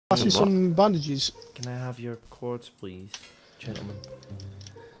Pass you some bandages. Can I have your cords, please, gentlemen?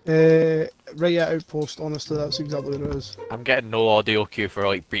 Right at outpost, honestly, that's exactly what it is. I'm getting no audio cue for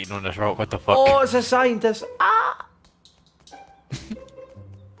like beating on this rock, what the fuck? Oh, it's a scientist! Ah!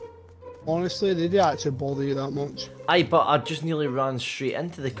 Honestly, they didn't actually bother you that much. Aye, but I just nearly ran straight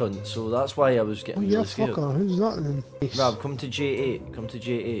into the cunt, so that's why I was getting really scared. Fucker, who's that then? Rob, come to J8, come to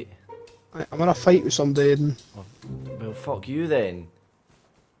J8. I'm in a fight with somebody, Aiden. Oh, well, fuck you then.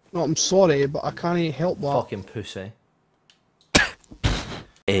 No, I'm sorry, but I can't help that. Fucking pussy.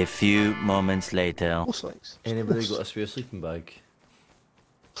 A few moments later. Anybody got a spare sleeping bag?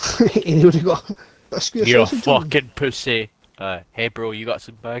 Anybody got a spare You're a sausage on? fucking pussy. Hey bro, you got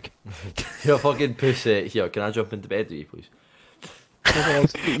some bag? You're a fucking pussy. Here, can I jump into bed with you, please? Oh,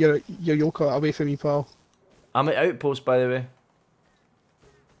 your yoke away from me, pal. I'm at outpost, by the way.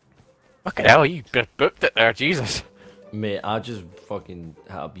 Fucking hell, you booked it there, Jesus. Mate, I just fucking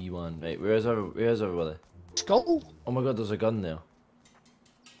had a B1. Right, where's everybody? Skull? Oh my god, there's a gun there.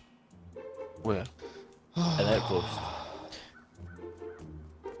 Where? An outpost.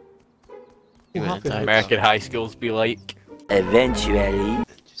 American high schools be like. Eventually.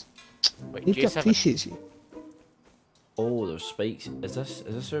 Wait, Need to appreciate you. Oh, there's spikes. Is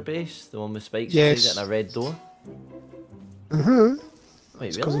this our base? The one with spikes yes. and a red door? Uh-huh. Wait, it's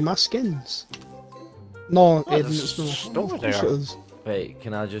really? because of my skins. No, Oh, Aiden, it's not. Over there. Wait,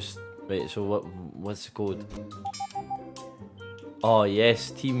 can I just... Wait, so what's the code? Oh,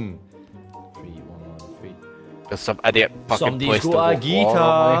 yes, team. 3113. There's some idiot fucking Somebody's place to got a walk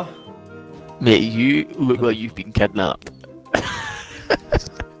guitar. Mate, you look like you've been kidnapped.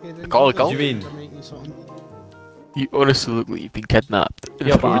 Call it, call. What do you mean? You honestly look like you've been kidnapped.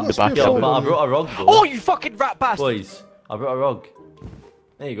 Yeah, but I brought a rug though. Oh, you fucking rat bastard! Boys, I brought a rug.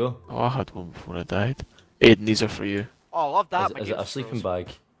 There you go. Oh, I had one before I died. Aiden, these are for you. Oh, I love that. Is it a sleeping bag?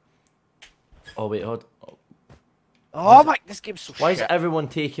 Oh wait, hold. Oh my, this game's so shit. Why is everyone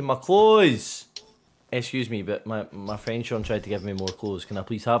taking my clothes? Excuse me, but my friend Sean tried to give me more clothes. Can I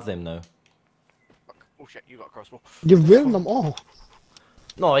please have them now? Oh shit, you got a crossbow. You're wearing them all.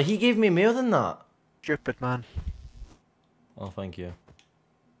 No, he gave me more than that. Stupid man. Oh, thank you.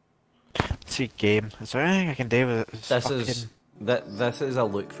 See, game. Is there anything I can do with it? This is a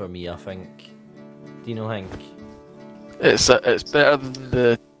look for me, I think. Do you know Hank? It's better than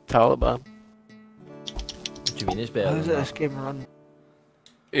the Taliban. What do you mean it's better How than does that? this game run?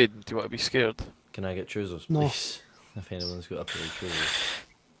 Aiden, do you want to be scared? Can I get trousers, No. please? If anyone's got a pair of trousers.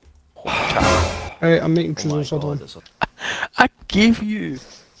 Alright, I'm making Oh my trousers, hold on. god, I gave you.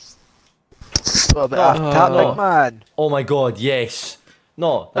 No. Man. Oh my god, yes.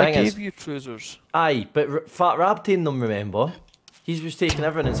 No, the I thing gave is, you trousers. aye, but Fat Rab taken them, remember? He's just taking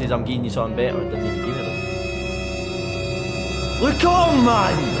everything and says, I'm giving you something better, and didn't even give me them. Look on,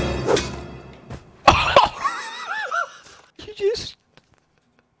 man! You just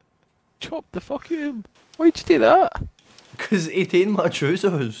chopped the fuck out of him. Why'd you do that? Because he taken my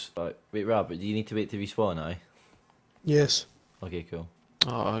trousers. Right, wait, Rab, do you need to wait to respawn, aye? Yes. Okay, cool.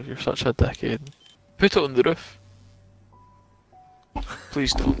 Oh, you're such a dickhead. Put it on the roof.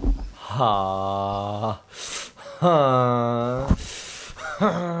 Please don't. Ha. Ha.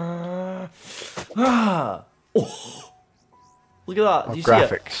 Ha. Ha. Oh. Look at that. Do you see it?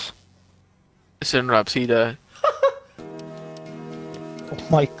 Graphics. It's in Rhapsody. Oh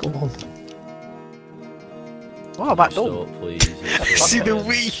my god. Oh, back Stop, please. It's so See the annoying.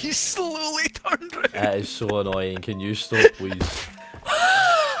 way he slowly turned around. It is so annoying. Can you stop, please?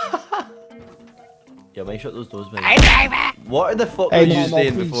 Yeah, make sure those doors, man. What the fuck were Hey, you no,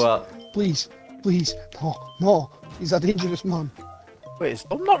 doing please. before that? Please, please, no, he's a dangerous man. Wait,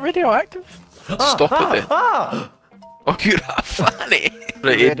 I'm not radioactive. Stop it then. Oh, you're a fanny.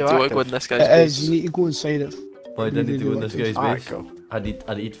 Right, Aiden, do you want to go in this guy's It base? is, you need to go inside it. Why didn't he do in this guy's Alright, base? cool. I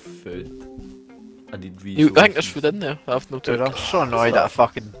need food. I need You resources. think there's food in there? I have no Dude, doubt. I'm so annoyed that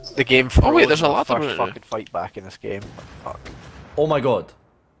fucking the game froze. Oh wait, there's a on the ladder first in there. fucking fight back in this game. Fuck. Oh my god.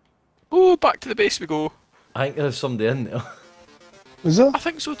 Oh, back to the base we go. I think there's somebody in there. Is there? I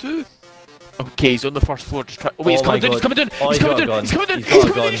think so too. Okay, he's on the first floor. Just try. Oh wait, he's Oh my coming down. He's God. coming down. Oh, He's he's coming got a down. gun. He's coming down. He's He's got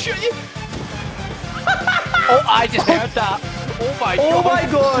a coming down. gun. He's shooting you. Oh, I just heard that. Oh my god. Oh my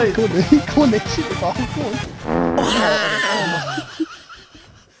god! Go on, shoot the ball, go on.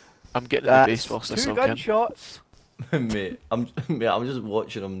 I'm getting in the base whilst I Two still can. gunshots. mate, I'm just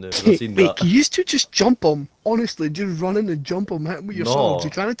watching him now. I've seen Mate, that. you used to just jump him. Honestly, just run in and jump him, hit him with your No. swords.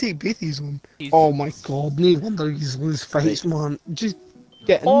 You're trying to take Beatty's on. Oh my god, no wonder he's lose fights, man. Just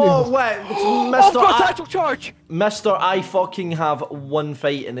get in Oh there. wait, Oh, Mr. got I, satchel charge. Mr. I fucking have one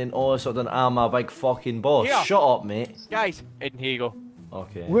fight and then all of a sudden I'm a big fucking boss. Yeah. Shut up, mate. Guys, Aiden, here you go.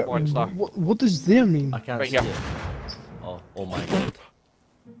 Okay. One star. What does there mean? I can't Right see here. it. Oh my god.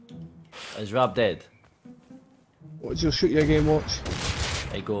 Is Rab dead? Watch, he'll shoot you again, watch.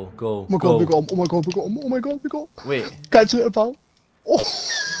 Hey, go, go, Oh my go. god, we got him. Oh my god, we got him. Oh my god, we got him. Wait. Catch it, pal. Oh.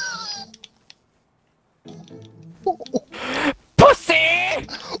 Pussy!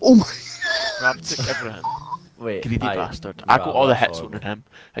 Oh my. Rab took everything. Wait. Greedy aye. bastard. I got all the That's hits horrible. on him,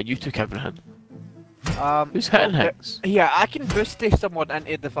 and you took everything. Who's Who's hitting hits? Yeah, I can boost someone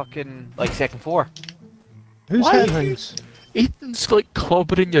into the fucking like second floor. Who's Why? head hangs? Ethan's like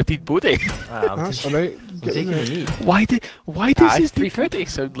clobbering your dead body. Aye, I'm That's taking, alright. I'm Get in taking there. the meat. Why does Aye, his free dead body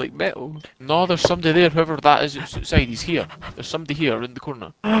sound like metal? No, there's somebody there, whoever that is outside, he's here. There's somebody here in the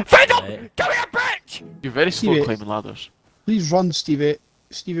corner. Find him! Right. Come here, bitch! You're very slow Stevie. climbing ladders. Please run, Stevie.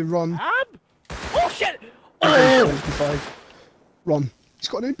 Stevie, run. Oh shit! Oh, MP5. Run. He's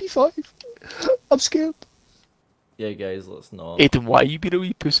got an MP5. I'm scared. Yeah, guys, let's not. Aiden, why you being a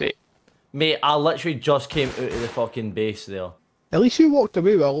wee pussy? Mate, I literally just came out of the fucking base there. At least you walked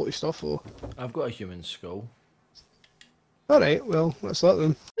away with a lot of stuff, though. I've got a human skull. Alright, well, that's that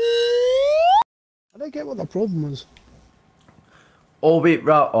then. I don't get what the problem was. Oh, wait,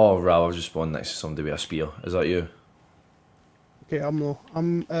 Rab. Oh, Rab, I was just spawned next to somebody with a spear. Is that you? Okay, I'm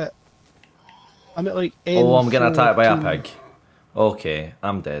at like Oh, I'm getting attacked by a N14. pig. Okay,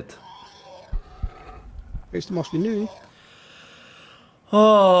 I'm dead. It must be new.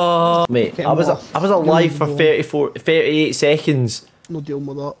 Oh, mate, Get I was him off. alive for Get him 38 seconds. No dealing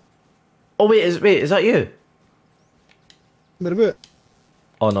with that. Oh wait, is that you? What about?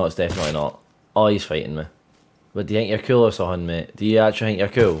 Oh no, it's definitely not. Oh, he's fighting me. But do you think you're cool or something, mate? Do you actually think you're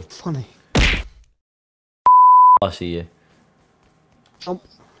cool? Funny. I see you. Jump.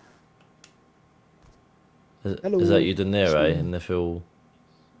 Is that you down there, right? In the full.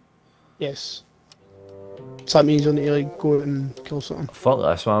 Yes. So that means you need to like go out and kill something. Fuck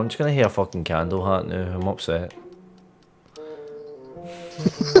this, man. I'm just gonna hear a fucking candle hat now. I'm upset.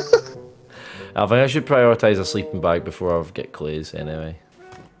 I think I should prioritise a sleeping bag before I get clays anyway.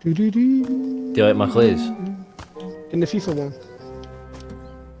 Do do do. Do you like my clays? In the FIFA one.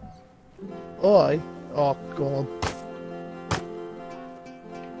 Oh, aye. Oh god.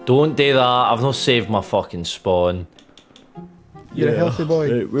 Don't do that. I've not saved my fucking spawn. You're a healthy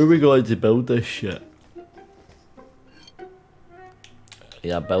boy. Right, where are we going to build this shit?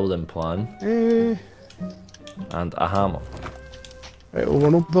 Yeah, building plan and a hammer. Right, well, we're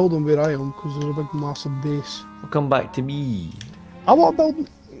not building where I am because there's a big massive base. Well, come back to me. I want to build.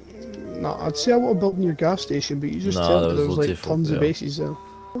 Nah, I'd say I want to build near gas station, but you just Nah, tell there me was there's loads like of folk tons of there. bases there.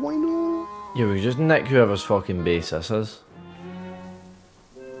 Why not? Yeah, we just nick whoever's fucking base this is.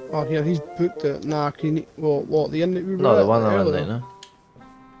 Oh, yeah, he's booked it. Nah, can you. Well, what? The end that we were No, the at one I'm in earlier? right now.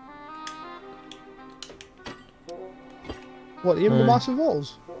 What, the Aye. massive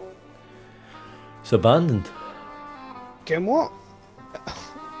walls? It's abandoned. Can what?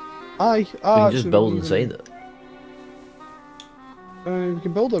 Aye, We can just so build we inside it. We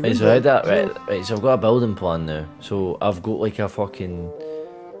can build a Right, so room how that, as well. right, so I've got a building plan now. So I've got like a fucking...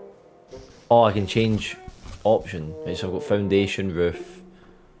 Oh, I can change option. Right, so I've got foundation, roof.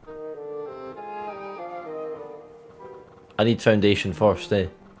 I need foundation first, eh?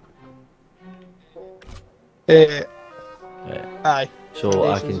 Right. Aye. So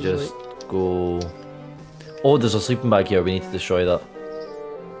I Foundations can is just go... Oh, there's a sleeping bag here. We need to destroy that.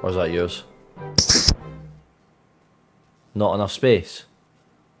 Or is that yours? Not enough space.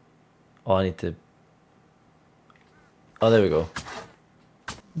 Oh, I need to... Oh, there we go.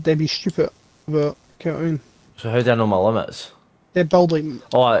 They'd be stupid, but can't I mean? So how do I know my limits? They build like.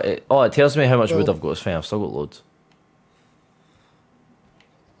 Oh, it tells me how much wood Well- I've got. It's fine. I've still got loads.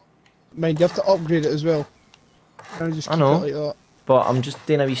 Mind, you have to upgrade it as well. Can't just I keep know. it like that. But I'm just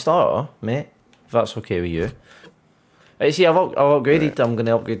doing a wee starter, mate. If that's okay with you. Right, see, I've upgraded. Right. I'm going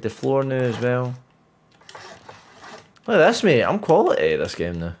to upgrade the floor now as well. Look at this, mate. I'm quality at this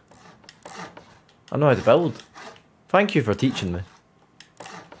game now. I know how to build. Thank you for teaching me.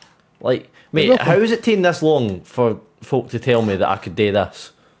 Like, mate, welcome. how is it taking this long for folk to tell me that I could do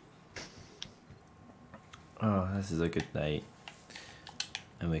this? Oh, this is a good night.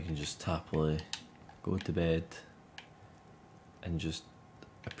 And we can just happily go to bed and just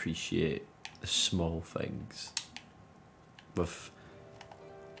appreciate the small things. With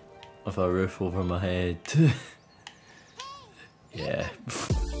a roof over my head. Yeah.